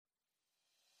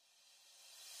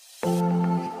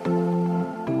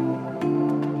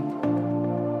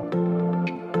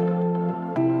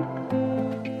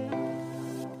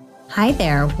Hi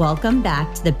there, welcome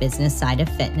back to the business side of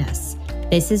fitness.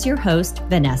 This is your host,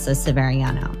 Vanessa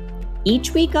Severiano.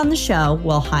 Each week on the show,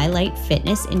 we'll highlight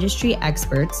fitness industry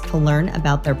experts to learn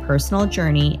about their personal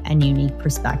journey and unique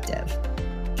perspective.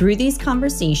 Through these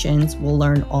conversations, we'll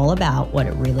learn all about what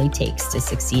it really takes to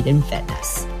succeed in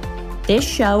fitness. This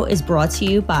show is brought to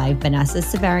you by Vanessa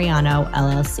Severiano,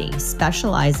 LLC,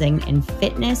 specializing in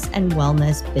fitness and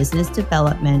wellness business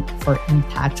development for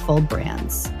impactful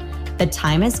brands. The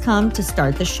time has come to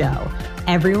start the show.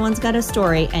 Everyone's got a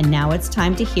story, and now it's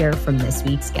time to hear from this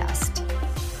week's guest.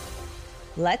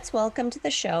 Let's welcome to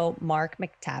the show Mark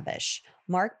McTavish.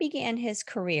 Mark began his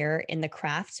career in the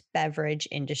craft beverage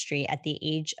industry at the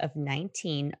age of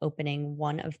 19, opening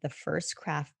one of the first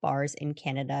craft bars in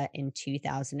Canada in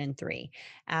 2003.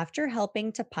 After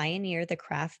helping to pioneer the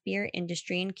craft beer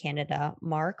industry in Canada,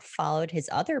 Mark followed his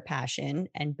other passion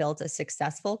and built a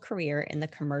successful career in the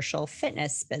commercial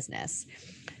fitness business.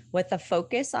 With a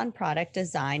focus on product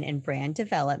design and brand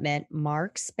development,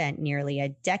 Mark spent nearly a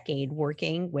decade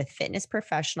working with fitness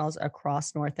professionals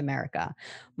across North America.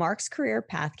 Mark's career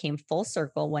path came full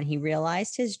circle when he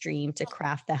realized his dream to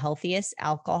craft the healthiest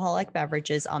alcoholic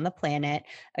beverages on the planet,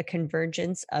 a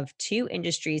convergence of two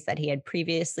industries that he had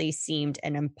previously seemed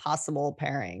an impossible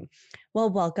pairing. Well,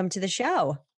 welcome to the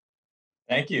show.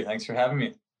 Thank you. Thanks for having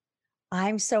me.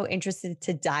 I'm so interested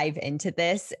to dive into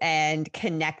this and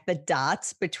connect the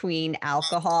dots between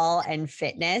alcohol and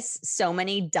fitness. So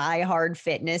many diehard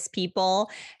fitness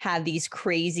people have these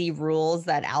crazy rules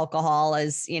that alcohol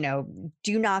is,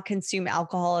 do not consume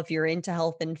alcohol if you're into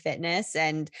health and fitness.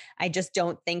 And I just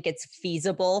don't think it's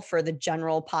feasible for the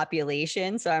general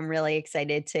population. So I'm really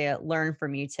excited to learn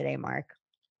from you today, Mark.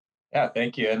 Yeah,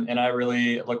 thank you. And I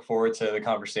really look forward to the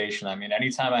conversation. I mean,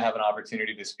 anytime I have an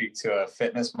opportunity to speak to a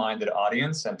fitness-minded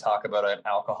audience and talk about an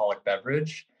alcoholic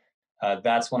beverage,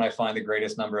 that's when I find the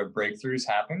greatest number of breakthroughs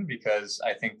happen, because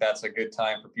I think that's a good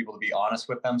time for people to be honest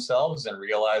with themselves and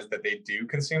realize that they do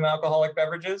consume alcoholic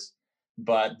beverages,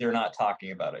 but they're not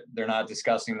talking about it. They're not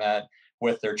discussing that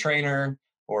with their trainer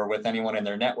or with anyone in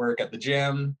their network at the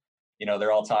gym.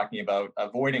 They're all talking about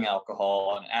avoiding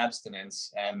alcohol and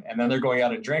abstinence, and then they're going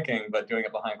out and drinking, but doing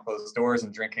it behind closed doors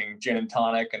and drinking gin and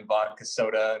tonic and vodka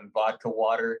soda and vodka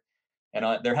water. And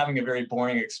they're having a very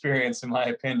boring experience, in my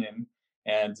opinion.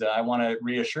 And I want to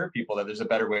reassure people that there's a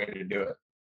better way to do it.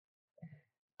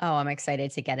 Oh, I'm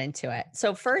excited to get into it.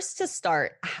 So first, to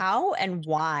start, how and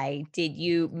why did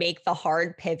you make the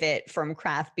hard pivot from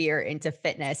craft beer into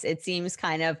fitness? It seems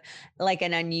kind of like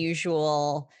an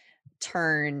unusual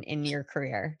turn in your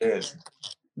career. It is.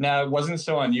 Now, it wasn't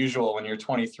so unusual when you're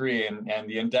 23, and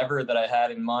the endeavor that I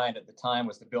had in mind at the time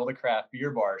was to build a craft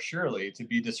beer bar, surely to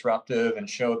be disruptive and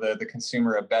show the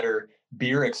consumer a better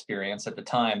beer experience at the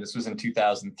time. This was in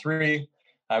 2003.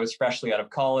 I was freshly out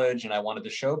of college, and I wanted to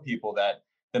show people that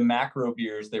the macro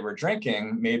beers they were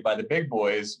drinking, made by the big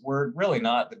boys, were really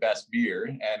not the best beer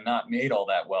and not made all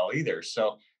that well either.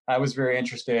 So I was very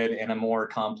interested in a more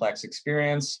complex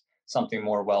experience, something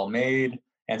more well made,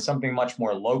 and something much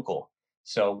more local.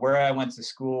 So where I went to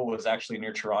school was actually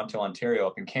near Toronto, Ontario,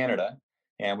 up in Canada.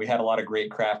 And we had a lot of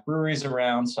great craft breweries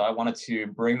around. So I wanted to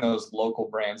bring those local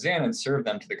brands in and serve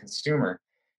them to the consumer.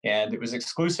 And it was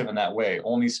exclusive in that way,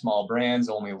 only small brands,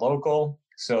 only local.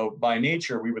 So by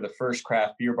nature, we were the first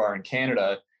craft beer bar in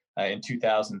Canada in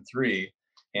 2003.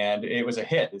 And it was a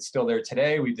hit. It's still there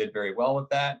today. We did very well with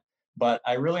that. But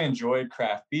I really enjoyed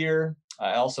craft beer.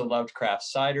 I also loved craft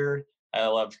cider. I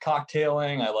loved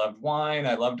cocktailing. I loved wine.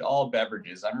 I loved all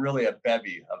beverages. I'm really a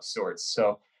bevy of sorts.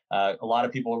 So a lot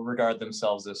of people regard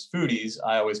themselves as foodies.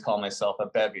 I always call myself a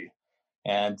bevy.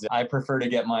 And I prefer to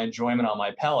get my enjoyment on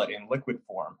my palate in liquid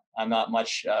form. I'm not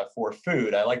much for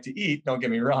food. I like to eat, don't get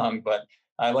me wrong, but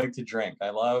I like to drink. I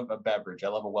love a beverage. I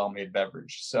love a well-made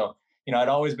beverage. So, I'd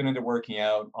always been into working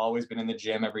out, always been in the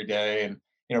gym every day, and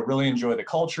really enjoy the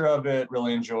culture of it,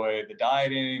 really enjoy the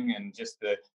dieting and just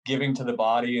the giving to the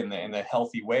body in the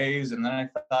healthy ways. And then I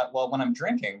thought, well, when I'm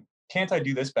drinking, can't I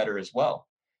do this better as well?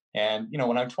 And,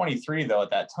 when I'm 23, though,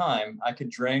 at that time, I could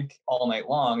drink all night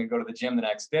long and go to the gym the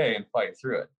next day and fight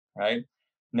through it, right?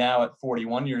 Now at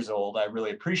 41 years old, I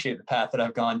really appreciate the path that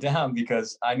I've gone down,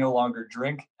 because I no longer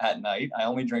drink at night. I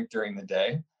only drink during the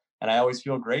day, and I always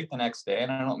feel great the next day,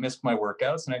 and I don't miss my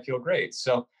workouts, and I feel great.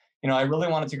 So, I really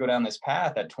wanted to go down this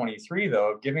path at 23,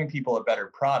 though, of giving people a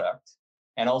better product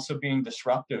and also being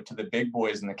disruptive to the big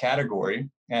boys in the category.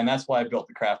 And that's why I built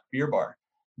the craft beer bar.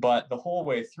 But the whole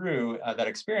way through that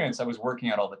experience, I was working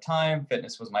out all the time.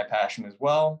 Fitness was my passion as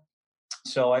well.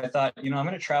 So I thought, I'm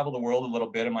going to travel the world a little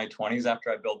bit in my 20s after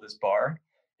I build this bar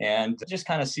and just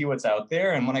kind of see what's out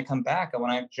there. And when I come back, I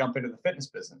want to jump into the fitness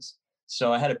business.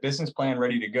 So I had a business plan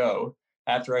ready to go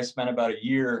after I spent about a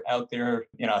year out there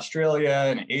in Australia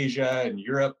and Asia and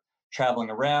Europe traveling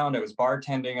around. I was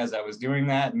bartending as I was doing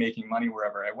that, making money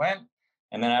wherever I went.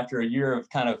 And then after a year of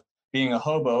kind of being a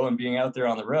hobo and being out there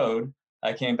on the road,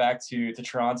 I came back to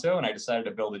Toronto and I decided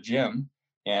to build a gym.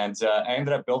 And I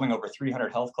ended up building over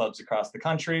 300 health clubs across the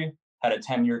country, had a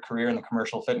 10-year career in the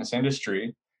commercial fitness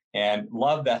industry, and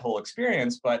loved that whole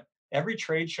experience. But every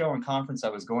trade show and conference I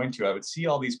was going to, I would see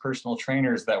all these personal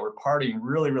trainers that were partying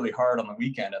really, really hard on the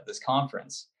weekend at this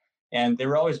conference. And they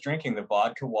were always drinking the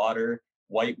vodka water,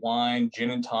 white wine,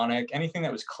 gin and tonic, anything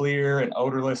that was clear and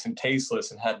odorless and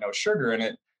tasteless and had no sugar in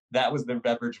it. That was their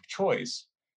beverage of choice.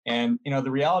 And, the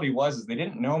reality was they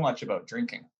didn't know much about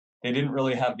drinking. They didn't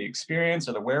really have the experience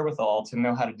or the wherewithal to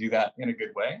know how to do that in a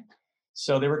good way.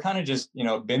 So they were kind of just,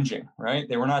 binging, right?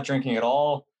 They were not drinking at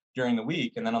all during the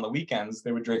week. And then on the weekends,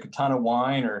 they would drink a ton of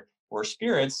wine or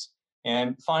spirits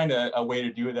and find a way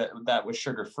to do that was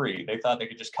sugar-free. They thought they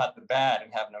could just cut the bad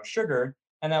and have no sugar,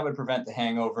 and that would prevent the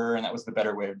hangover, and that was the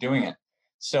better way of doing it.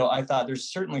 So I thought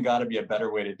there's certainly got to be a better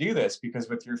way to do this, because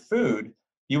with your food,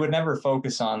 you would never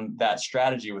focus on that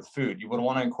strategy with food. You would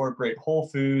want to incorporate whole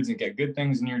foods and get good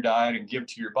things in your diet and give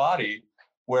to your body.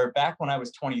 Where back when I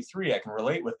was 23, I can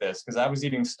relate with this because I was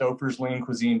eating Stouffer's lean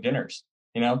cuisine dinners,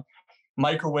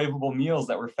 microwavable meals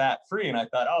that were fat-free. And I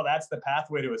thought, oh, that's the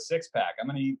pathway to a six-pack. I'm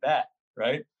going to eat that,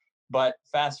 right? But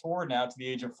fast forward now to the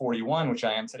age of 41, which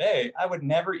I am today, I would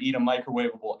never eat a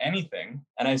microwavable anything.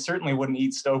 And I certainly wouldn't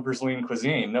eat Stouffer's lean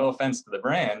cuisine, no offense to the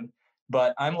brand,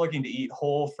 but I'm looking to eat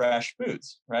whole, fresh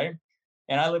foods, right?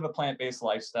 And I live a plant-based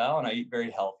lifestyle and I eat very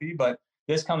healthy, but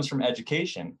this comes from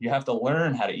education. You have to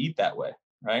learn how to eat that way,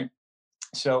 right?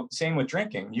 So same with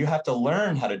drinking. You have to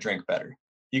learn how to drink better.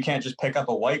 You can't just pick up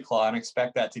a White Claw and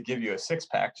expect that to give you a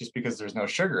six-pack just because there's no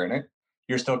sugar in it.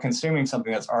 You're still consuming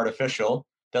something that's artificial,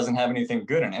 doesn't have anything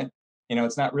good in it.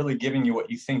 It's not really giving you what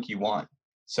you think you want.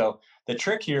 So the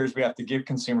trick here is we have to give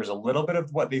consumers a little bit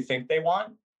of what they think they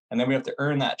want, and then we have to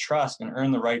earn that trust and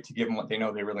earn the right to give them what they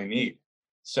know they really need.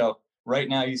 So right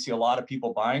now you see a lot of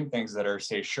people buying things that are,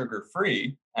 say,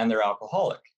 sugar-free, and they're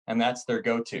alcoholic, and that's their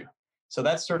go-to. So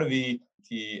that's sort of the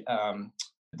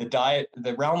diet,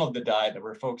 the realm of the diet that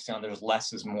we're focusing on. There's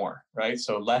less is more, right?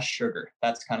 So less sugar,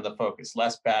 that's kind of the focus,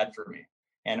 less bad for me.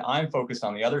 And I'm focused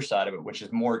on the other side of it, which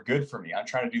is more good for me. I'm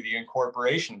trying to do the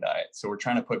incorporation diet. So we're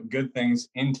trying to put good things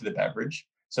into the beverage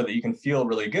so that you can feel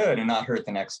really good and not hurt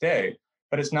the next day.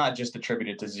 But it's not just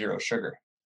attributed to zero sugar.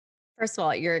 First of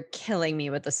all, you're killing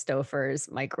me with the Stouffer's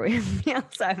microwave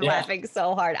meals. I'm laughing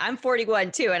so hard. I'm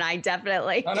 41 too, and I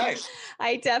definitely, oh, nice.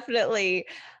 I definitely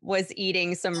was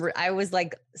eating I was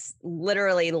like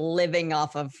literally living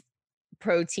off of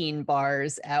protein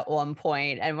bars at one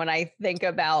point. And when I think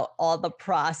about all the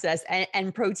processed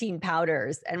and protein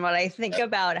powders, and when I think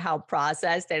about how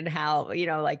processed and how,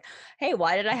 hey,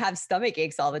 why did I have stomach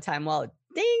aches all the time? Well,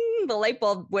 ding, the light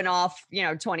bulb went off,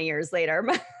 20 years later.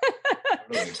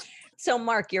 Really? So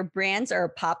Mark, your brands are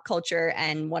Pop Culture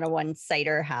and 101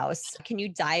 Cider House. Can you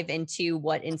dive into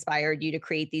what inspired you to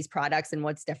create these products and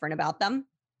what's different about them?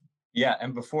 Yeah.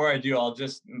 And before I do, I'll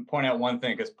just point out one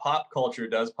thing, because pop culture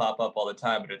does pop up all the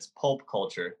time, but it's pulp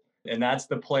culture. And that's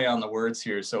the play on the words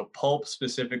here. So pulp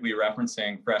specifically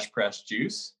referencing fresh pressed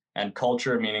juice, and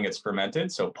culture meaning it's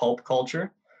fermented. So pulp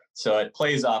culture. So it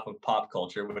plays off of pop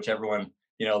culture, which everyone,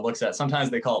 looks at.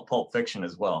 Sometimes they call it pulp fiction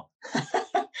as well.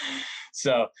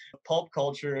 So Pulp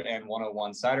Culture and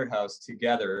 101 Cider House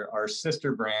together are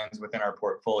sister brands within our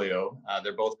portfolio.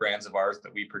 They're both brands of ours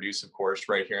that we produce, of course,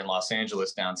 right here in Los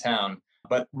Angeles downtown.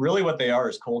 But really what they are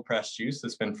is cold pressed juice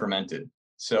that's been fermented.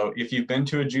 So if you've been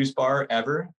to a juice bar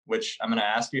ever, which I'm going to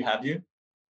ask you, have you?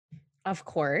 Of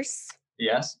course.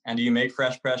 Yes. And do you make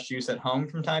fresh pressed juice at home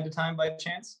from time to time by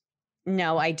chance?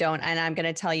 No, I don't. And I'm going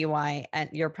to tell you why. And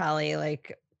you're probably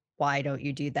like, why don't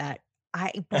you do that?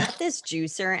 I bought this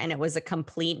juicer and it was a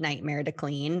complete nightmare to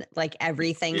clean. Like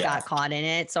everything got caught in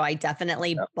it. So I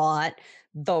definitely bought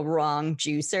the wrong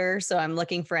juicer. So I'm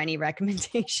looking for any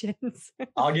recommendations.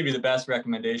 I'll give you the best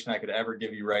recommendation I could ever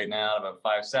give you right now in about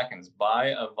 5 seconds. Buy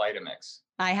a Vitamix.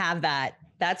 I have that.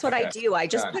 That's what I do. I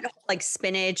just put like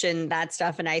spinach and that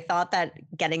stuff. And I thought that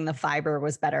getting the fiber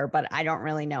was better, but I don't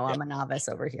really know. I'm a novice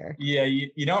over here. Yeah,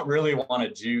 you don't really want a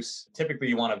juice. Typically,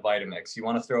 you want a Vitamix. You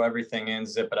want to throw everything in,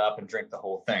 zip it up, and drink the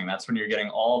whole thing. That's when you're getting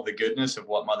all the goodness of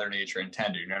what Mother Nature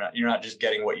intended. You're not just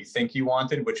getting what you think you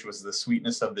wanted, which was the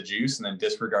sweetness of the juice, and then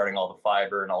disregarding all the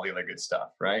fiber and all the other good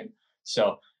stuff, right?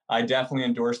 So I definitely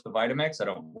endorse the Vitamix. I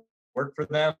don't work for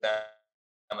them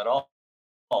at all.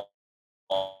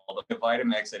 The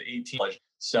Vitamix at 18.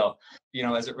 So,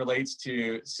 as it relates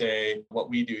to, say, what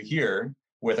we do here,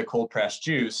 with a cold pressed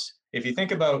juice. If you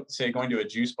think about, say, going to a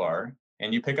juice bar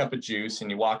and you pick up a juice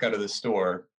and you walk out of the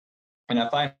store, and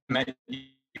if I met you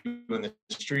in the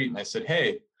street and I said,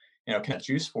 hey, can I have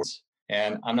juice for us?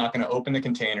 And I'm not going to open the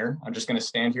container. I'm just going to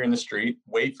stand here in the street,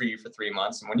 wait for you for 3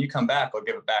 months. And when you come back, I'll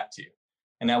give it back to you.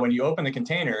 And now when you open the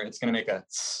container, it's going to make a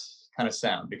kind of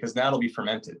sound because that'll be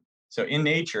fermented. So in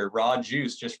nature, raw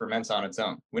juice just ferments on its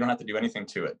own. We don't have to do anything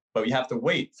to it, but you have to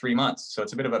wait 3 months. So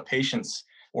it's a bit of a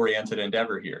patience-oriented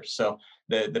endeavor here. So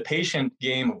the patient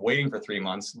game of waiting for 3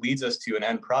 months leads us to an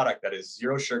end product that is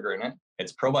 0 sugar in it.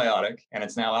 It's probiotic, and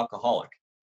it's now alcoholic.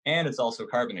 And it's also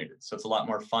carbonated. So it's a lot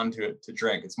more fun to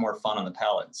drink. It's more fun on the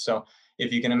palate. So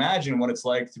if you can imagine what it's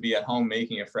like to be at home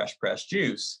making a fresh pressed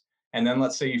juice, and then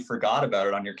let's say you forgot about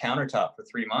it on your countertop for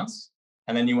 3 months,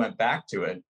 and then you went back to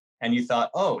it and you thought,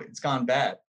 oh, it's gone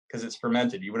bad because it's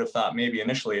fermented. You would have thought maybe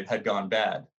initially it had gone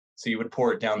bad. So you would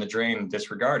pour it down the drain and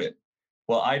disregard it.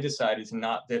 Well, I decided to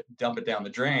not dump it down the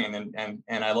drain,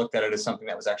 and I looked at it as something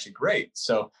that was actually great.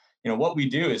 So what we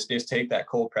do is just take that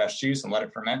cold pressed juice and let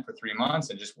it ferment for 3 months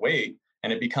and just wait,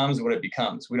 and it becomes what it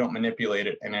becomes. We don't manipulate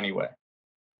it in any way.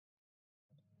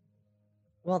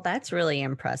 Well, that's really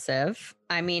impressive.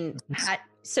 I mean,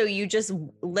 so you just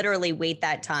literally wait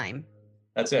that time.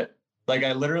 That's it. Like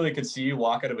I literally could see you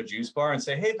walk out of a juice bar and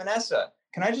say, hey, Vanessa,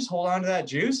 can I just hold on to that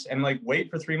juice and wait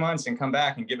for 3 months and come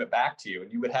back and give it back to you?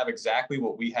 And you would have exactly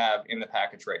what we have in the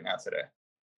package right now today.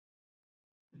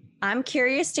 I'm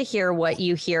curious to hear what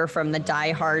you hear from the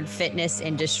diehard fitness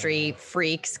industry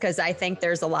freaks, because I think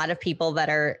there's a lot of people that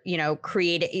are,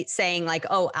 saying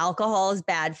oh, alcohol is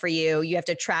bad for you. You have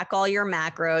to track all your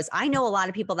macros. I know a lot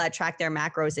of people that track their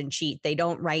macros and cheat. They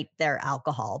don't write their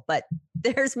alcohol, but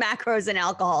there's macros in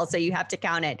alcohol, so you have to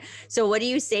count it. So what do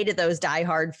you say to those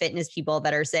diehard fitness people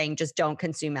that are saying just don't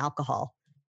consume alcohol?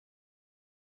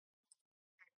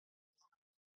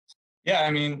 Yeah,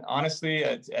 I mean, honestly,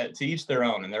 to each their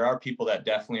own. And there are people that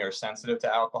definitely are sensitive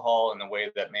to alcohol in the way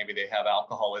that maybe they have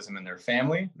alcoholism in their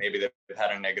family. Maybe they've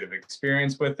had a negative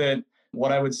experience with it.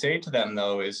 What I would say to them,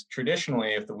 though, is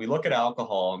traditionally, if we look at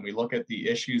alcohol and we look at the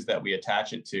issues that we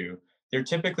attach it to, they're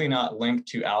typically not linked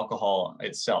to alcohol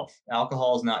itself.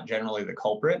 Alcohol is not generally the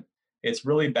culprit. It's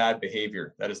really bad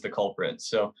behavior that is the culprit.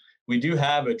 So we do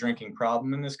have a drinking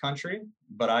problem in this country,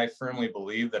 but I firmly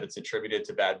believe that it's attributed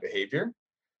to bad behavior.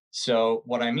 So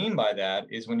what I mean by that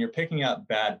is when you're picking up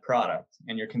bad product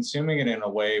and you're consuming it in a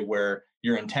way where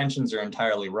your intentions are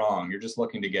entirely wrong, you're just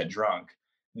looking to get drunk,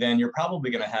 then you're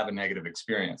probably going to have a negative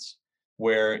experience.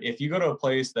 Where if you go to a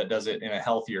place that does it in a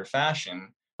healthier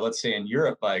fashion, let's say in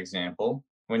Europe, by example,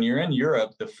 when you're in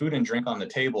Europe, the food and drink on the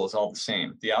table is all the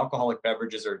same. The alcoholic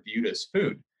beverages are viewed as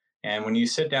food. And when you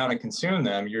sit down and consume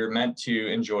them, you're meant to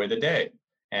enjoy the day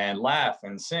and laugh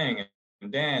and sing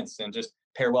and dance and just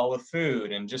pair well with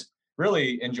food and just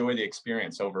really enjoy the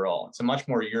experience overall. It's a much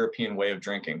more European way of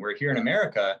drinking. Where here in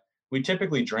America, we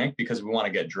typically drink because we want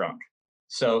to get drunk.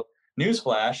 So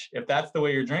newsflash, if that's the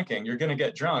way you're drinking, you're going to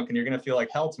get drunk and you're going to feel like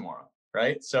hell tomorrow,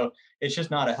 right? So it's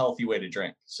just not a healthy way to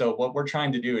drink. So what we're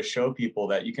trying to do is show people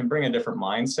that you can bring a different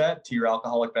mindset to your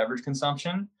alcoholic beverage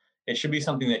consumption. It should be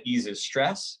something that eases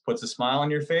stress, puts a smile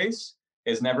on your face,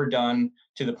 is never done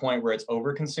to the point where it's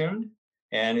overconsumed.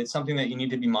 And it's something that you need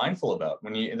to be mindful about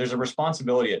there's a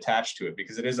responsibility attached to it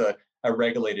because it is a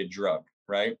regulated drug,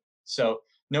 right? So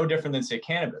no different than, say,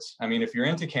 cannabis. I mean, if you're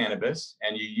into cannabis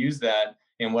and you use that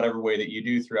in whatever way that you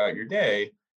do throughout your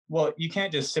day, well, you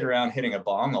can't just sit around hitting a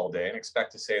bong all day and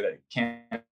expect to say that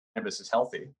cannabis is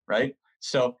healthy, right?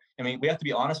 So, I mean, we have to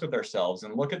be honest with ourselves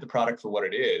and look at the product for what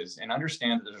it is and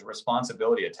understand that there's a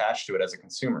responsibility attached to it as a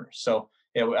consumer. So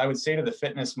I would say to the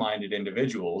fitness-minded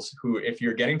individuals who, if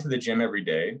you're getting to the gym every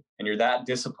day and you're that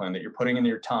disciplined that you're putting in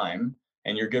your time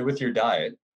and you're good with your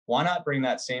diet, why not bring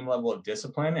that same level of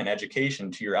discipline and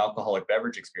education to your alcoholic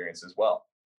beverage experience as well,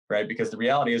 right? Because the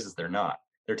reality is they're not.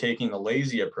 They're taking the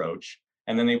lazy approach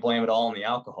and then they blame it all on the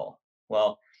alcohol.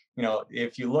 Well,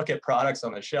 if you look at products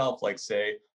on the shelf, like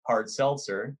say hard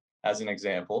seltzer as an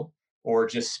example, or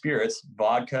just spirits,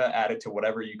 vodka added to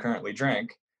whatever you currently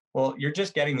drink, well, you're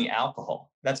just getting the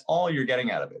alcohol. That's all you're getting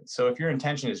out of it. So if your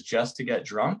intention is just to get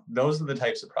drunk, those are the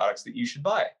types of products that you should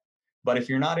buy. But if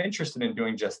you're not interested in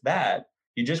doing just that,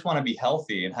 you just want to be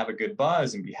healthy and have a good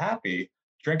buzz and be happy,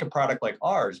 drink a product like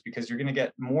ours because you're going to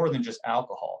get more than just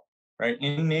alcohol, right?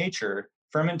 In nature,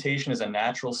 fermentation is a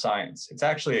natural science. It's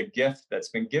actually a gift that's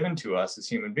been given to us as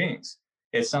human beings.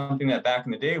 It's something that back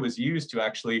in the day was used to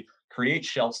actually create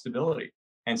shelf stability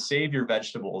and save your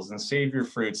vegetables and save your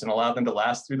fruits and allow them to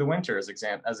last through the winter as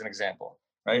an example,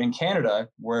 right? In Canada,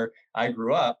 where I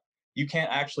grew up, you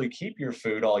can't actually keep your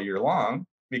food all year long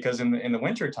because in the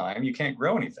winter time, you can't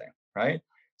grow anything, right?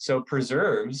 So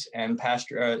preserves and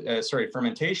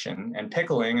fermentation and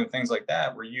pickling and things like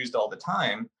that were used all the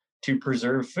time to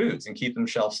preserve foods and keep them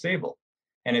shelf stable.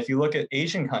 And if you look at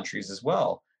Asian countries as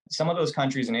well, some of those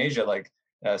countries in Asia, like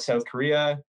South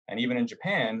Korea and even in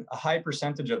Japan, a high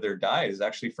percentage of their diet is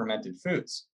actually fermented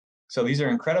foods. So these are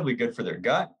incredibly good for their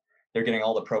gut. They're getting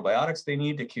all the probiotics they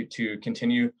need to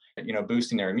continue,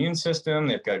 boosting their immune system.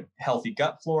 They've got healthy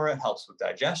gut flora. It helps with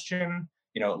digestion.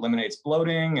 Eliminates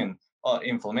bloating and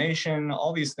inflammation,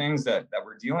 all these things that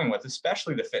we're dealing with,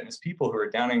 especially the fitness people who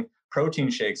are downing protein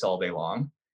shakes all day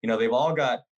long. They've all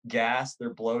got gas,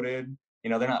 they're bloated,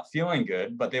 they're not feeling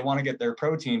good, but they want to get their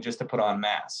protein just to put on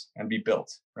mass and be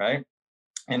built, right?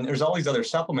 And there's all these other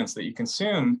supplements that you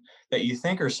consume that you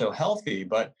think are so healthy,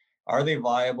 but are they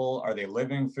viable? Are they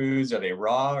living foods? Are they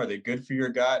raw? Are they good for your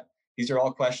gut? These are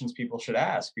all questions people should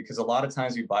ask, because a lot of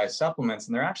times we buy supplements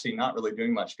and they're actually not really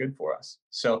doing much good for us.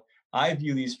 So I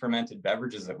view these fermented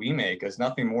beverages that we make as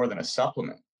nothing more than a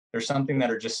supplement. They're something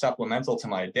that are just supplemental to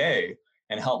my day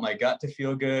and help my gut to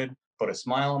feel good, put a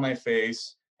smile on my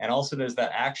face. And also there's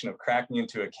that action of cracking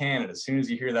into a can. And as soon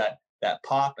as you hear that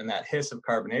pop and that hiss of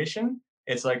carbonation,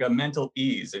 it's like a mental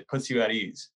ease. It puts you at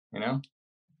ease,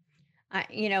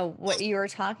 What you were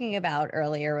talking about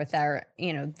earlier with our,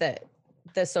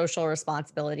 the social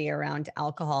responsibility around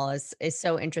alcohol is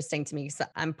so interesting to me, because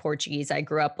I'm Portuguese. I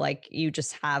grew up like, you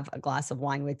just have a glass of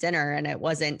wine with dinner, and it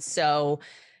wasn't so,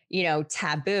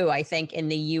 taboo. I think in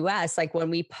the US, like when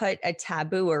we put a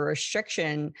taboo or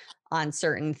restriction on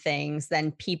certain things,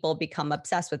 then people become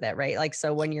obsessed with it, right? Like,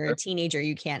 so when you're a teenager,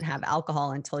 you can't have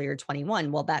alcohol until you're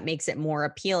 21. Well, that makes it more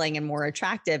appealing and more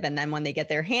attractive. And then when they get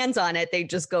their hands on it, they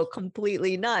just go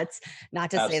completely nuts.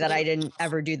 Not to say that I didn't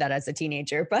ever do that as a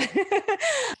teenager, but,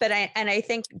 I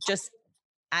think just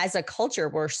as a culture,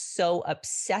 we're so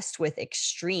obsessed with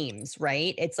extremes,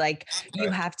 right? It's like you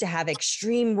have to have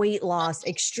extreme weight loss,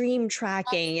 extreme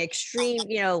tracking, extreme,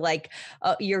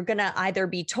 you're going to either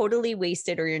be totally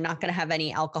wasted or you're not going to have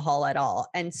any alcohol at all.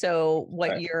 And so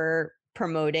what you're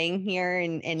promoting here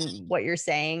and what you're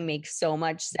saying makes so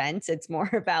much sense. It's more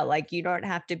about like, you don't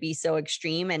have to be so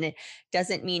extreme. And it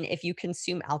doesn't mean if you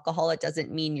consume alcohol, it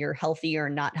doesn't mean you're healthy or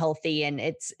not healthy.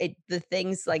 And the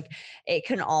things like, it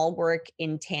can all work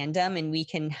in tandem, and we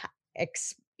can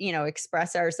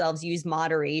express ourselves, use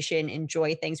moderation,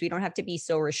 enjoy things. We don't have to be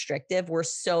so restrictive. We're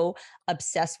so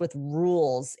obsessed with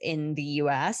rules in the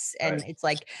US. And it's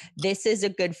like, this is a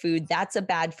good food, that's a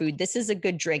bad food, this is a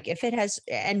good drink. If it has,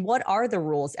 and what are the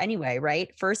rules anyway,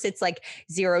 right? First, it's like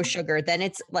 0 sugar. Then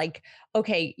it's like,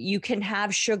 okay, you can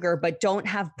have sugar, but don't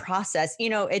have processed.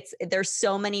 There's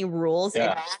so many rules,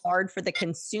 and it's hard for the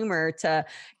consumer to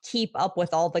keep up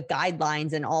with all the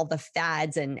guidelines and all the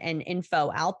fads and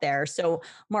info out there. So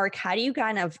Mark, how do you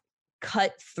kind of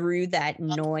cut through that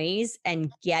noise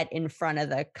and get in front of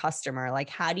the customer? Like,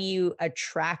 how do you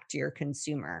attract your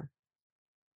consumer?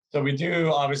 So we do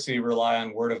obviously rely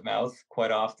on word of mouth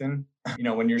quite often.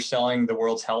 When you're selling the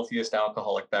world's healthiest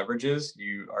alcoholic beverages,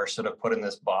 you are sort of put in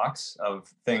this box of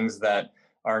things that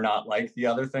are not like the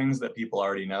other things that people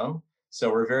already know. So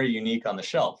we're very unique on the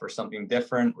shelf. We're something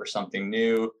different. We're something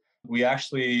new. We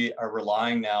actually are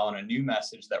relying now on a new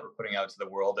message that we're putting out to the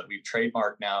world that we've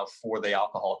trademarked now for the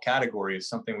alcohol category, is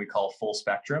something we call full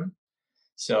spectrum.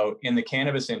 So in the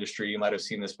cannabis industry, you might have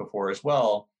seen this before as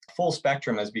well. Full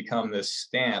spectrum has become this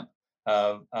stamp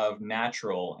of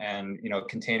natural and,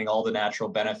 containing all the natural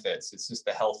benefits. It's just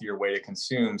the healthier way to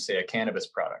consume, say, a cannabis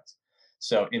product.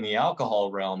 So in the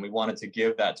alcohol realm, we wanted to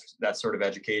give that sort of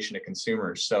education to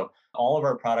consumers. So all of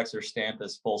our products are stamped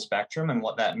as full spectrum. And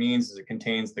what that means is it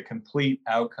contains the complete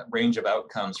range of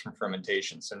outcomes from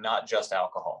fermentation. So not just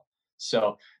alcohol.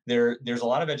 So there's a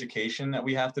lot of education that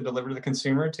we have to deliver to the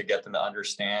consumer to get them to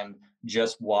understand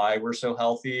just why we're so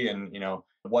healthy, and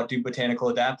what do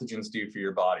botanical adaptogens do for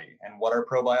your body, and what are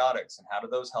probiotics, and how do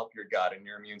those help your gut and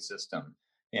your immune system,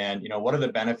 and what are the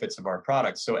benefits of our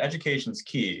products. So education's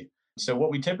key. So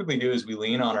what we typically do is we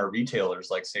lean on our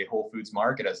retailers, like say Whole Foods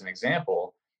Market as an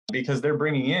example, because they're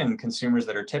bringing in consumers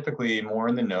that are typically more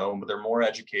in the know, but they're more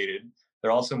educated.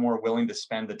 They're also more willing to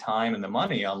spend the time and the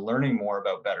money on learning more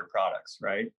about better products,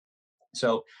 right?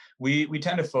 So we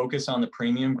tend to focus on the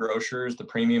premium grocers, the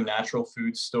premium natural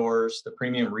food stores, the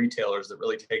premium retailers that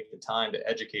really take the time to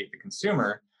educate the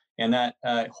consumer. And that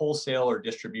wholesale or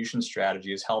distribution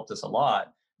strategy has helped us a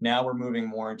lot. Now we're moving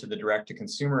more into the direct to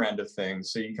consumer end of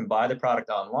things. So you can buy the product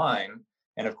online.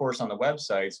 And of course, on the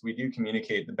websites, we do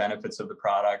communicate the benefits of the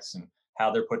products and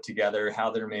how they're put together, how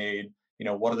they're made,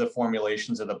 what are the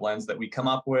formulations of the blends that we come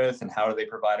up with, and how do they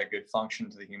provide a good function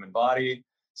to the human body.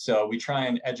 So we try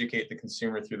and educate the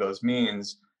consumer through those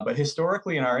means. But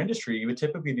historically in our industry, you would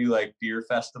typically do like beer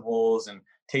festivals and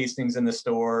tastings in the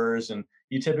stores, and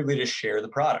you typically just share the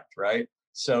product, right?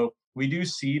 So we do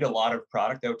seed a lot of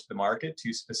product out to the market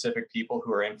to specific people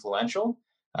who are influential,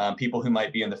 people who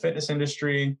might be in the fitness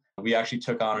industry. We actually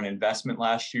took on an investment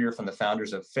last year from the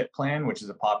founders of FitPlan, which is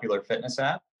a popular fitness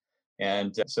app.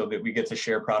 And so that we get to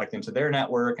share product into their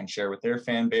network and share with their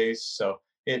fan base. So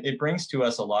it brings to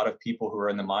us a lot of people who are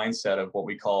in the mindset of what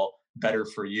we call better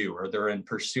for you, or they're in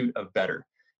pursuit of better.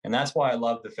 And that's why I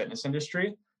love the fitness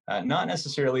industry. Not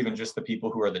necessarily even just the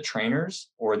people who are the trainers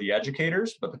or the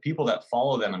educators, but the people that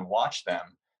follow them and watch them,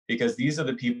 because these are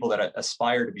the people that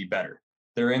aspire to be better.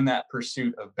 They're in that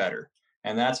pursuit of better.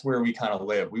 And that's where we kind of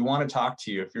live. We want to talk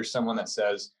to you if you're someone that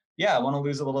says, yeah, I want to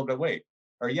lose a little bit of weight,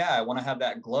 or yeah, I want to have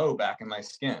that glow back in my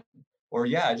skin, or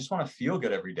yeah, I just want to feel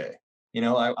good every day.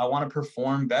 I want to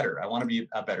perform better. I want to be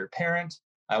a better parent.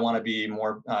 I want to be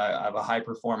more of a high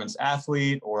performance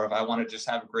athlete, or if I want to just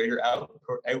have greater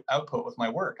output with my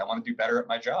work, I want to do better at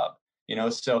my job.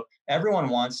 So everyone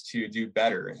wants to do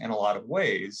better in a lot of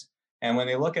ways. And when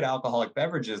they look at alcoholic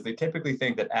beverages, they typically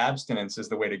think that abstinence is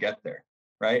the way to get there,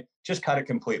 right? Just cut it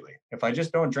completely. If I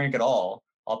just don't drink at all,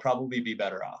 I'll probably be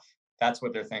better off. That's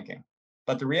what they're thinking.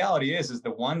 But the reality is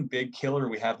the one big killer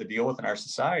we have to deal with in our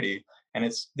society, and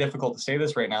it's difficult to say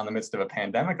this right now in the midst of a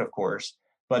pandemic, of course,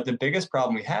 but the biggest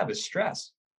problem we have is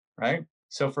stress, right?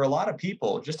 So for a lot of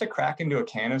people, just to crack into a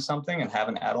can of something and have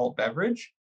an adult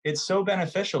beverage, it's so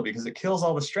beneficial because it kills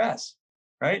all the stress,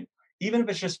 right? Even if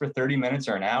it's just for 30 minutes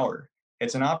or an hour,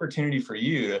 it's an opportunity for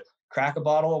you to crack a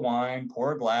bottle of wine,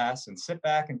 pour a glass, and sit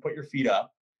back and put your feet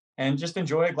up and just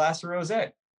enjoy a glass of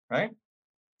rosé, right?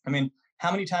 I mean,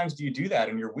 how many times do you do that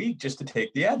in your week just to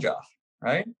take the edge off,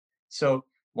 right? So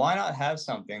why not have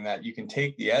something that you can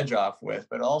take the edge off with,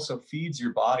 but also feeds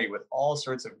your body with all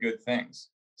sorts of good things?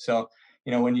 So,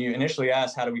 when you initially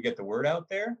asked, how do we get the word out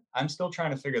there? I'm still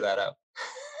trying to figure that out.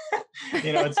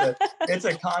 It's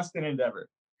a constant endeavor.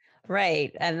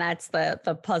 Right. And that's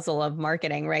the puzzle of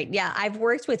marketing, right? Yeah, I've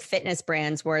worked with fitness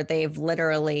brands where they've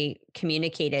literally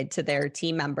communicated to their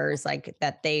team members like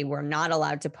that they were not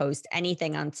allowed to post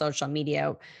anything on social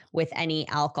media with any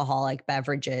alcoholic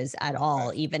beverages at all,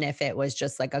 Right. even if it was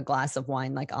just like a glass of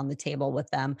wine like on the table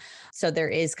with them. So there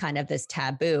is kind of this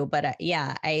taboo, but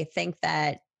yeah, I think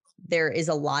that there is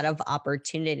a lot of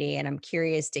opportunity. And I'm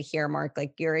curious to hear, Mark,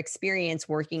 like your experience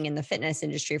working in the fitness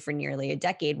industry for nearly a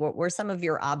decade. What were some of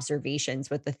your observations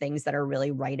with the things that are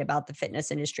really right about the fitness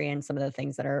industry and some of the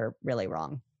things that are really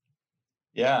wrong?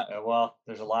 Yeah, well,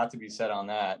 there's a lot to be said on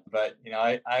that. But,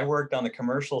 I worked on the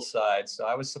commercial side. So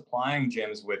I was supplying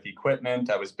gyms with equipment,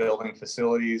 I was building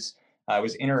facilities, I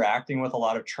was interacting with a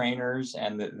lot of trainers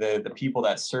and the people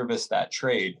that service that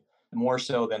trade, more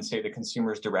so than, say, the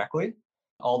consumers directly.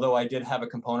 Although I did have a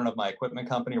component of my equipment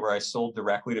company where I sold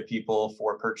directly to people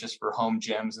for purchase for home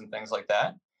gyms and things like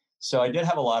that. So I did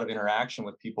have a lot of interaction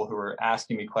with people who were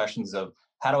asking me questions of,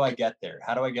 how do I get there?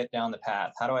 How do I get down the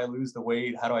path? How do I lose the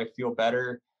weight? How do I feel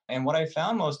better? And what I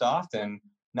found most often,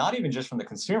 not even just from the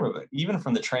consumer, but even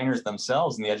from the trainers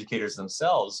themselves and the educators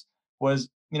themselves, was,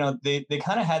 they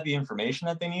kind of had the information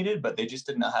that they needed, but they just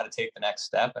didn't know how to take the next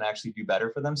step and actually do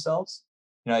better for themselves.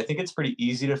 I think it's pretty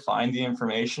easy to find the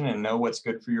information and know what's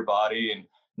good for your body and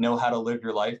know how to live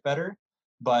your life better.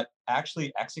 But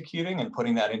actually executing and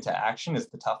putting that into action is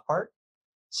the tough part.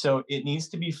 So it needs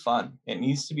to be fun. It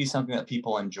needs to be something that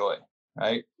people enjoy,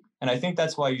 right? And I think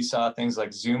that's why you saw things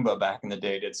like Zumba back in the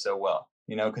day did so well,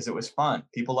 because it was fun.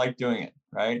 People liked doing it,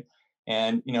 right?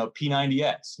 And,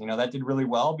 P90X, that did really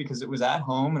well because it was at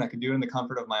home and I could do it in the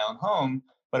comfort of my own home,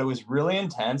 but it was really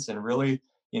intense and really,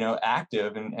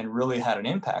 active and really had an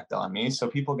impact on me. So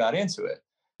people got into it.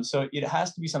 So it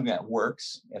has to be something that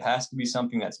works. It has to be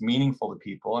something that's meaningful to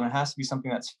people, and it has to be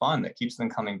something that's fun that keeps them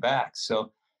coming back.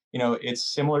 So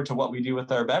it's similar to what we do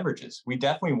with our beverages. We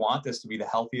definitely want this to be the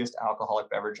healthiest alcoholic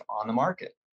beverage on the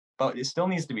market, but it still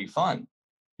needs to be fun.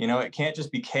 It can't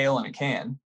just be kale in a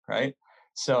can, right?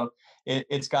 So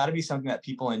it's got to be something that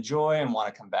people enjoy and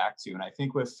want to come back to. And I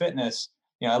think with fitness,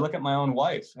 I look at my own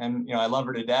wife and, I love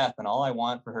her to death. And all I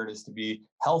want for her is to be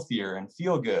healthier and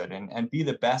feel good and be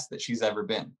the best that she's ever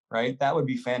been, right? That would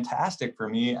be fantastic for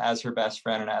me as her best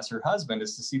friend and as her husband,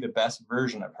 is to see the best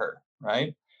version of her,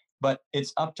 right? But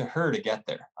it's up to her to get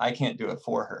there. I can't do it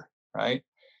for her, right?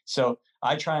 So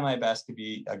I try my best to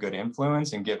be a good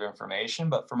influence and give information.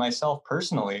 But for myself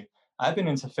personally, I've been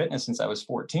into fitness since I was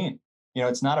 14.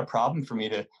 It's not a problem for me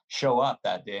to show up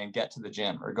that day and get to the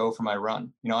gym or go for my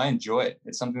run. I enjoy it.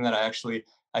 It's something that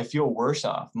I feel worse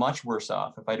off, much worse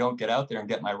off, if I don't get out there and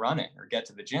get my run in or get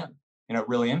to the gym. It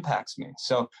really impacts me.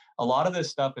 So a lot of this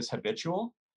stuff is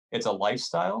habitual. It's a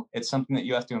lifestyle. It's something that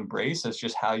you have to embrace as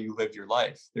just how you live your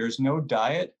life. There's no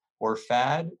diet or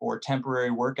fad or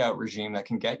temporary workout regime that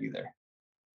can get you there.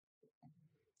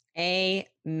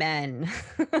 Amen.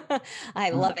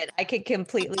 I Mhm. love it. I could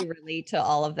completely relate to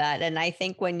all of that. And I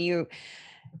think when you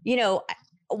know,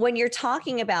 when you're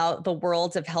talking about the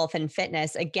worlds of health and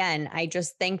fitness, again, I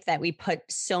just think that we put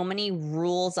so many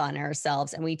rules on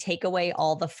ourselves and we take away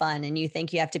all the fun. And you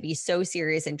think you have to be so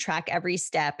serious and track every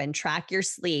step and track your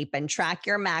sleep and track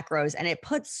your macros. And it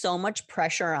puts so much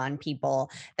pressure on people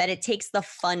that it takes the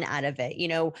fun out of it.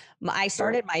 I Right.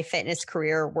 started my fitness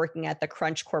career working at the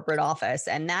Crunch corporate office,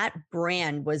 and that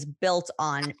brand was built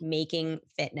on making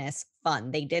fitness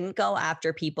fun. They didn't go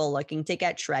after people looking to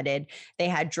get shredded. They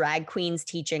had drag queens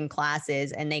teaching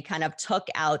classes, and they kind of took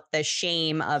out the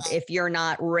shame of, if you're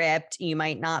not ripped, you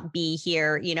might not be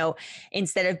here.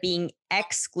 Instead of being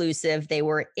exclusive, they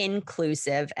were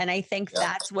inclusive. And I think Yeah.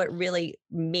 that's what really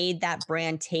made that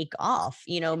brand take off,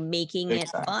 making Big it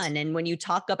time. fun. And when you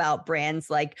talk about brands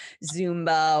like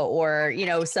Zumba or,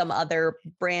 some other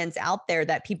brands out there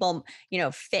that people,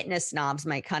 fitness snobs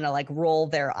might kind of like roll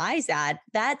their eyes at,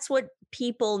 that's what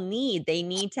people need. They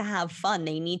need to have fun.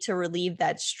 They need to relieve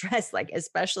that stress, like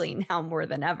especially now more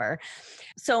than ever.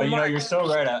 So But Mark, you're so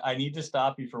right. I need to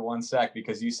stop you for one sec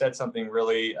because you said something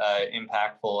really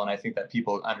impactful, and I think that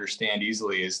people understand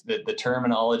easily is that the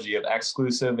terminology of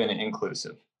exclusive and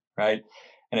inclusive, right?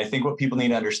 And I think what people need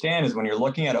to understand is when you're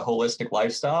looking at a holistic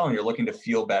lifestyle and you're looking to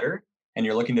feel better and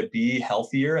you're looking to be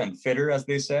healthier and fitter, as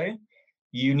they say,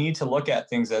 you need to look at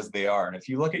things as they are. And if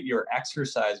you look at your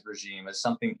exercise regime as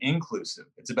something inclusive,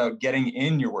 it's about getting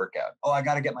in your workout. Oh, I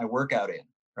got to get my workout in,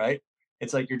 right?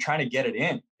 It's like you're trying to get it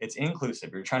in. It's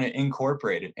inclusive. You're trying to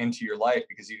incorporate it into your life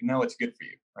because you know it's good for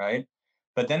you, right?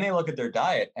 But then they look at their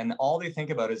diet and all they think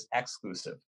about is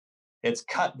exclusive. It's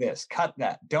cut this, cut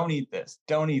that, don't eat this,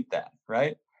 don't eat that,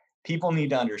 right? People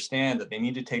need to understand that they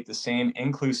need to take the same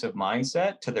inclusive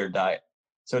mindset to their diet.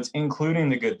 So it's including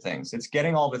the good things. It's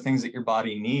getting all the things that your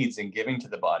body needs and giving to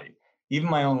the body. Even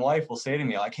my own wife will say to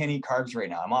me, I can't eat carbs right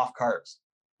now. I'm off carbs.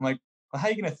 I'm like, well, how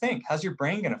are you going to think? How's your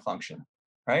brain going to function?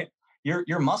 Right?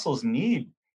 Your muscles need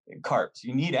carbs.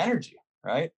 You need energy,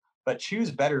 right? But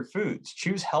choose better foods.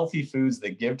 Choose healthy foods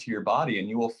that give to your body and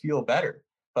you will feel better.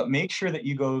 But make sure that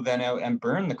you go then out and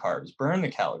burn the carbs, burn the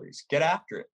calories, get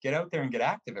after it, get out there and get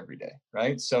active every day,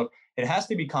 right? So it has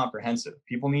to be comprehensive.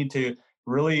 People need to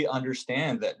really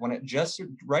understand that when it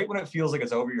feels like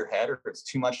it's over your head or it's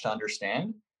too much to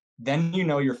understand, then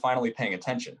you're finally paying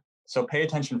attention. So pay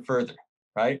attention further,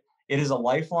 right? It is a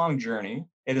lifelong journey.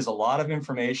 It is a lot of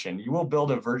information. You will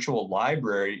build a virtual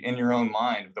library in your own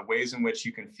mind of the ways in which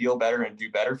you can feel better and do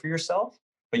better for yourself,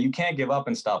 but you can't give up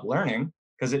and stop learning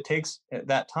because it takes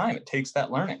that time. It takes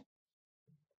that learning.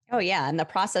 oh yeah, and the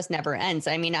process never ends.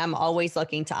 I mean, I'm always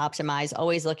looking to optimize,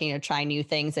 always looking to try new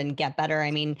things and get better.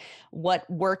 I mean, what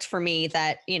worked for me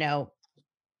that,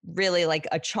 really like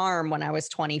a charm when I was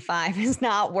 25 is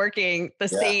not working the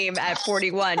Yeah, same at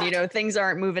 41. Things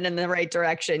aren't moving in the right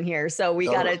direction here. So we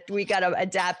totally. gotta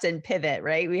adapt and pivot,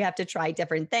 right? We have to try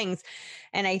different things.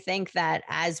 And I think that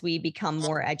as we become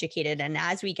more educated and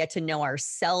as we get to know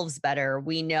ourselves better,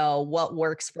 we know what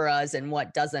works for us and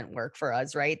what doesn't work for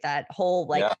us, right? That whole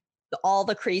like Yeah. all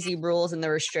the crazy rules and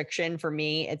the restriction for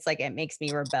me, it's like it makes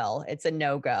me rebel. It's a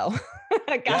no-go.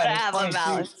 I Yeah, gotta and it's have a funny too.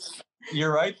 balance.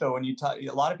 You're right though. When you talk,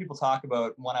 a lot of people talk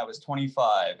about when I was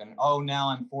 25 and now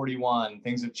I'm 41,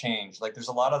 things have changed. Like there's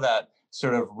a lot of that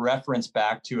sort of reference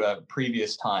back to a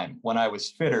previous time when I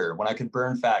was fitter, when I could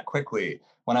burn fat quickly,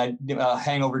 when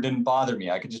hangover didn't bother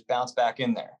me, I could just bounce back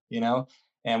in there.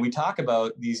 And we talk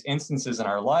about these instances in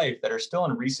our life that are still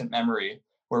in recent memory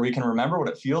where we can remember what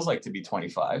it feels like to be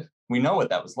 25. We know what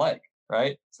that was like,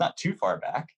 right? It's not too far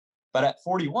back. But at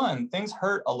 41, things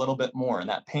hurt a little bit more and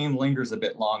that pain lingers a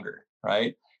bit longer,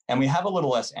 right? And we have a little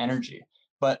less energy.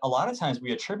 But a lot of times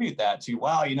we attribute that to,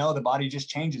 wow, the body just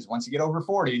changes. Once you get over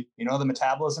 40, the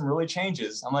metabolism really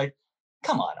changes. I'm like,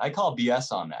 come on, I call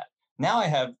BS on that. Now I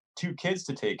have two kids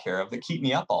to take care of that keep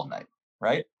me up all night,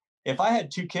 right? If I had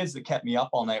two kids that kept me up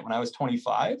all night when I was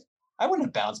 25, I wouldn't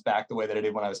have bounced back the way that I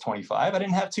did when I was 25. I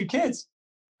didn't have two kids,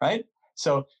 right?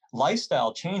 So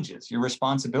lifestyle changes, your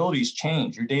responsibilities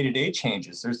change, your day-to-day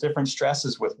changes. There's different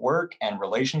stresses with work and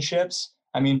relationships.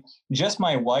 I mean, just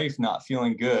my wife not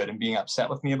feeling good and being upset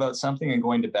with me about something and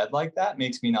going to bed like that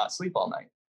makes me not sleep all night,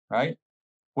 right?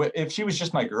 If she was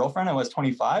just my girlfriend and I was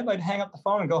 25, I'd hang up the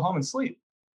phone and go home and sleep.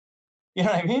 You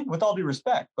know what I mean? With all due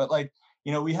respect. But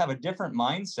we have a different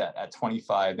mindset at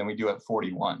 25 than we do at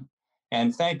 41.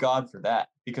 And thank God for that,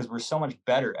 because we're so much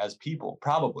better as people,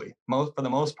 probably for the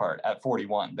most part at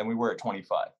 41 than we were at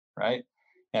 25, right?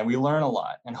 and we learn a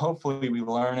lot, and hopefully we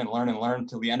learn and learn and learn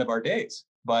till the end of our days.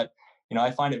 But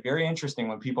I find it very interesting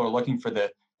when people are looking for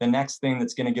the next thing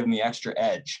that's going to give them the extra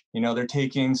edge. They're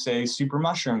taking, say, super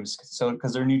mushrooms, so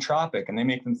because they're nootropic and they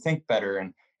make them think better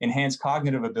and enhance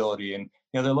cognitive ability, and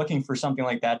they're looking for something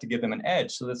like that to give them an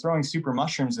edge. So they're throwing super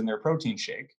mushrooms in their protein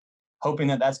shake, hoping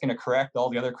that that's going to correct all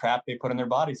the other crap they put in their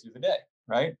body through the day,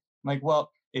 right? I'm like,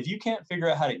 well, if you can't figure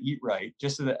out how to eat right,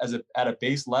 just at a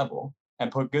base level,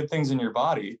 and put good things in your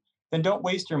body, then don't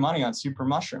waste your money on super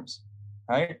mushrooms,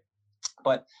 right?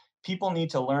 But people need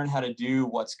to learn how to do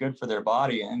what's good for their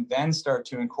body and then start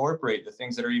to incorporate the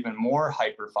things that are even more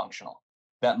hyper functional,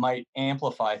 that might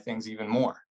amplify things even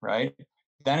more, right?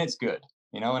 Then it's good,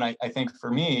 And I think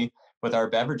for me, with our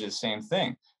beverages, same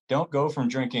thing. Don't go from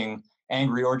drinking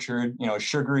Angry Orchard,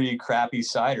 sugary, crappy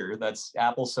cider that's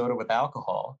apple soda with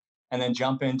alcohol, and then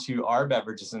jump into our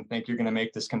beverages and think you're going to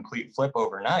make this complete flip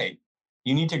overnight.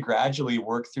 You need to gradually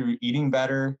work through eating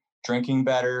better, drinking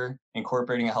better,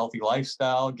 incorporating a healthy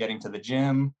lifestyle, getting to the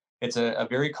gym. It's a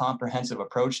very comprehensive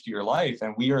approach to your life,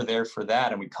 and we are there for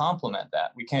that, and we complement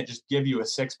that. We can't just give you a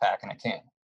six-pack and a can.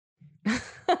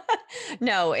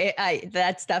 No,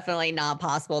 that's definitely not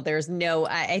possible. There's no,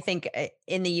 I think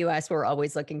in the US, we're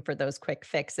always looking for those quick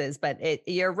fixes, but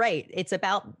you're right. It's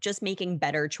about just making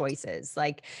better choices.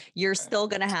 Like you're still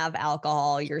going to have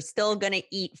alcohol. You're still going to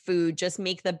eat food. Just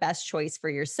make the best choice for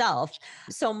yourself.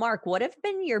 So Mark, what have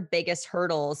been your biggest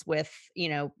hurdles with,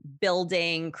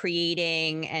 building,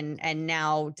 creating, and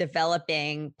now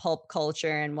developing Pulp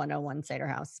culture and 101 Cider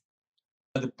House?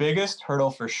 The biggest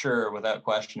hurdle for sure, without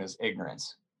question, is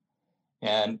ignorance.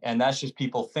 And that's just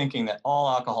people thinking that all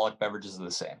alcoholic beverages are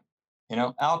the same.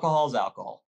 Alcohol is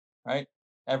alcohol, right?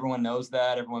 Everyone knows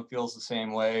that. Everyone feels the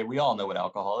same way. We all know what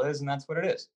alcohol is, and that's what it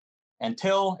is.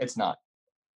 Until it's not.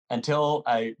 Until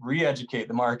I re-educate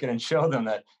the market and show them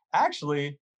that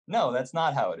actually, no, that's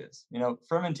not how it is.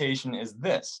 Fermentation is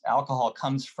this. Alcohol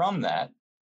comes from that,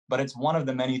 but it's one of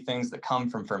the many things that come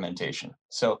from fermentation.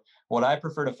 So what I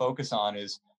prefer to focus on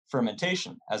is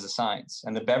fermentation as a science.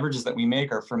 And the beverages that we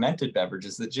make are fermented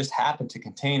beverages that just happen to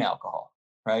contain alcohol,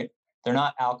 right? They're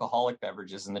not alcoholic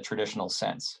beverages in the traditional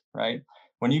sense, right?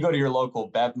 When you go to your local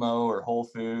Bevmo or Whole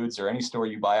Foods or any store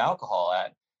you buy alcohol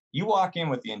at, you walk in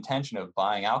with the intention of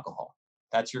buying alcohol.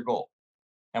 That's your goal.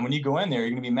 And when you go in there, you're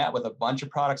going to be met with a bunch of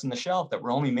products on the shelf that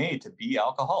were only made to be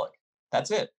alcoholic.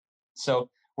 That's it. So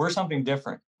we're something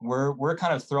different. We're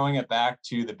kind of throwing it back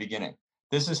to the beginning.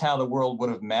 This is how the world would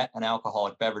have met an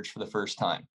alcoholic beverage for the first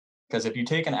time. Because if you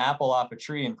take an apple off a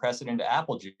tree and press it into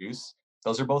apple juice,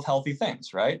 those are both healthy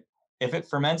things, right? If it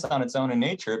ferments on its own in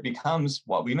nature, it becomes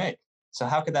what we make. So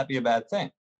how could that be a bad thing?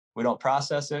 We don't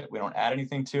process it. We don't add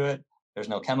anything to it. There's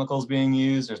no chemicals being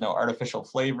used. There's no artificial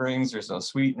flavorings. There's no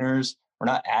sweeteners. We're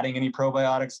not adding any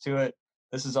probiotics to it.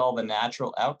 This is all the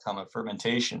natural outcome of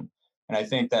fermentation. And I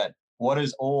think that what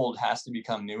is old has to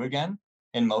become new again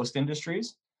in most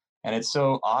industries. And it's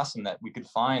so awesome that we could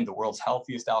find the world's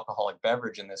healthiest alcoholic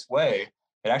beverage in this way.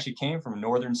 It actually came from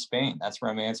northern Spain. That's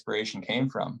where my inspiration came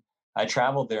from. I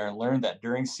traveled there and learned that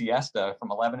during siesta from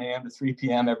 11 a.m. to 3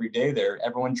 p.m. every day there,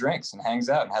 everyone drinks and hangs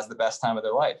out and has the best time of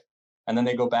their life. And then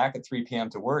they go back at 3 p.m.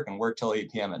 to work and work till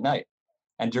 8 p.m. at night.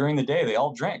 And during the day, they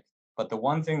all drink. But the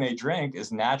one thing they drink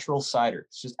is natural cider.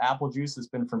 It's just apple juice that's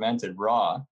been fermented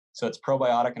raw. So it's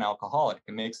probiotic and alcoholic.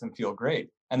 It makes them feel great.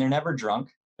 And they're never drunk.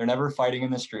 They're never fighting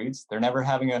in the streets. They're never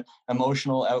having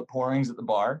emotional outpourings at the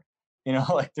bar.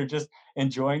 Like they're just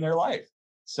enjoying their life.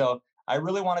 So I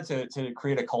really wanted to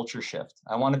create a culture shift.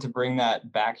 I wanted to bring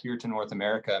that back here to North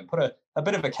America and put a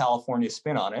bit of a California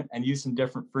spin on it and use some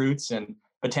different fruits and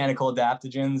botanical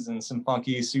adaptogens and some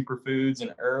funky superfoods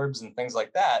and herbs and things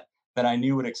like that I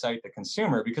knew would excite the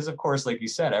consumer. Because of course, like you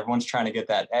said, everyone's trying to get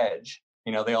that edge.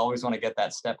 They always want to get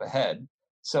that step ahead.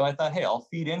 So I thought, hey, I'll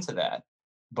feed into that.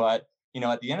 But,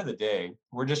 at the end of the day,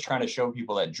 we're just trying to show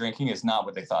people that drinking is not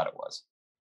what they thought it was.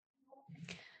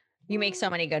 You make so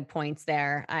many good points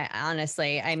there.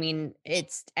 I mean,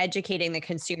 it's educating the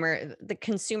consumer. The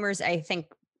consumers, I think,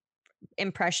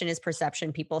 impression is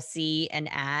perception. People see an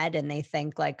ad and they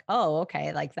think like, oh,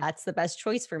 okay, like that's the best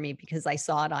choice for me because I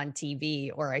saw it on TV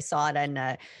or I saw it in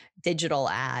a digital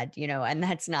ad, and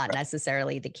that's not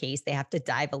necessarily the case. They have to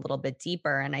dive a little bit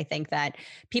deeper. And I think that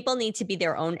people need to be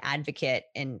their own advocate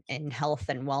in health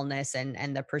and wellness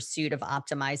and the pursuit of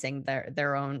optimizing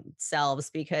their own selves,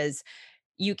 because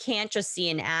you can't just see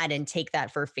an ad and take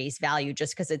that for face value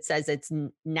just because it says it's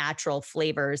natural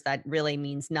flavors. That really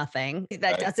means nothing.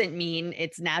 That doesn't mean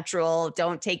it's natural.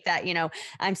 Don't take that,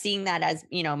 I'm seeing that as,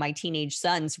 my teenage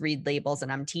sons read labels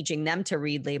and I'm teaching them to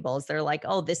read labels. They're like,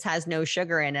 oh, this has no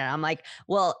sugar in it. I'm like,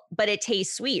 well, but it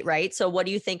tastes sweet, right? So what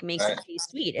do you think makes it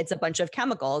taste sweet? It's a bunch of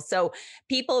chemicals. So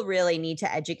people really need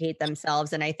to educate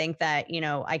themselves. And I think that,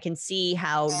 I can see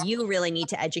how you really need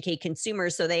to educate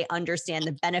consumers so they understand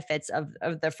the benefits of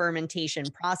the fermentation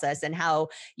process and how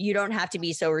you don't have to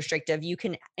be so restrictive. You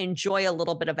can enjoy a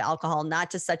little bit of alcohol,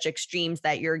 not to such extremes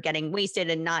that you're getting wasted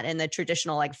and not in the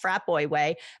traditional like frat boy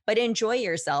way, but enjoy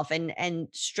yourself. And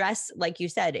stress, like you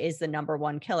said, is the number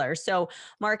one killer. So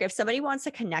Mark, if somebody wants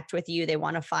to connect with you, they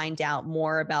want to find out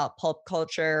more about Pulp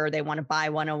culture, or they want to buy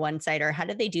 101 cider, how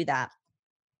do they do that?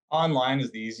 Online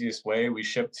is the easiest way. We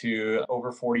ship to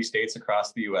over 40 states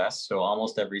across the US, so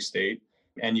almost every state.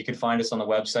 And you can find us on the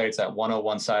websites at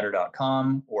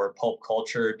 101cider.com or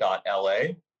pulpculture.la,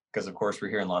 because of course we're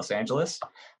here in Los Angeles.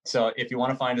 So if you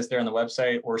want to find us there on the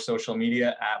website or social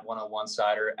media at 101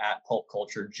 Cider, at Pulp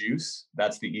Culture Juice,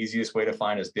 that's the easiest way to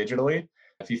find us digitally.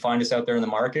 If you find us out there in the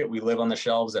market, we live on the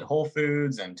shelves at Whole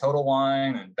Foods and Total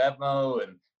Wine and Bevmo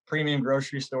and premium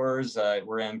grocery stores.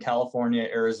 We're in California,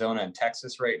 Arizona, and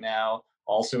Texas right now,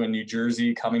 also in New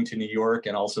Jersey, coming to New York,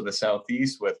 and also the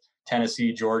Southeast with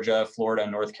Tennessee, Georgia, Florida,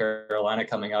 and North Carolina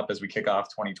coming up as we kick off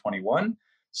 2021.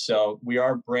 So we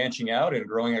are branching out and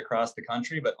growing across the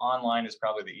country, but online is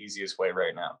probably the easiest way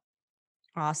right now.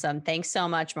 Awesome. Thanks so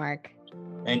much, Mark.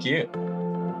 Thank you.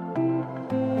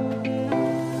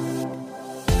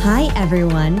 Hi,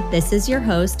 everyone. This is your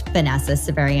host, Vanessa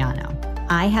Severiano.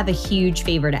 I have a huge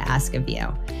favor to ask of you.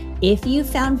 If you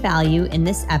found value in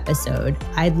this episode,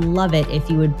 I'd love it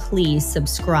if you would please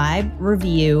subscribe,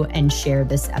 review, and share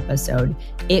this episode.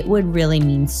 It would really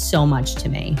mean so much to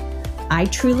me. I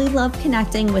truly love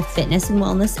connecting with fitness and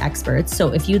wellness experts, so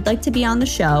if you'd like to be on the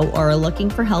show or are looking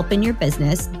for help in your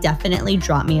business, definitely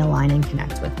drop me a line and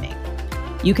connect with me.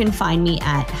 You can find me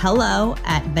at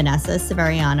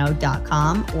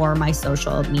hello@vanessaseveriano.com or my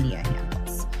social media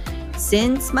handles.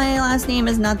 Since my last name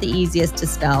is not the easiest to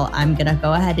spell, I'm going to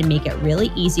go ahead and make it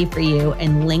really easy for you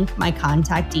and link my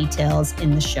contact details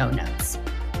in the show notes.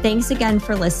 Thanks again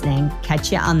for listening.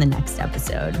 Catch you on the next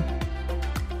episode.